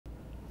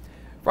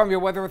From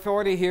your Weather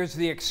Authority, here's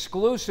the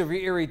exclusive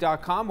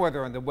YourErie.com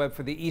weather on the web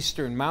for the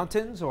eastern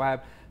mountains. We'll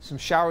have some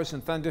showers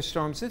and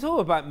thunderstorms until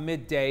about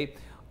midday.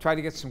 Try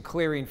to get some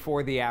clearing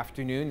for the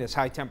afternoon as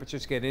high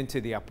temperatures get into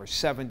the upper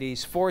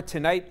 70s. For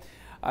tonight,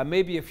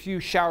 maybe a few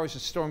showers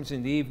and storms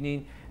in the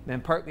evening,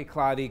 then partly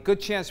cloudy. Good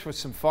chance for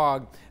some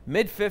fog.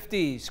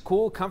 Mid-50s,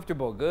 cool,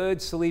 comfortable,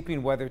 good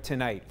sleeping weather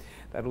tonight.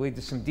 That'll lead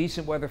to some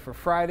decent weather for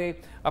Friday.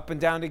 Up and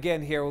down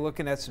again here. We're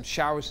looking at some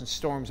showers and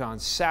storms on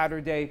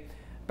Saturday.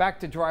 Back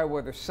to dry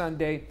weather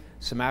Sunday,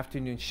 some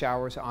afternoon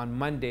showers on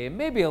Monday, and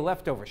maybe a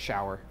leftover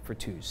shower for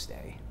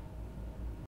Tuesday.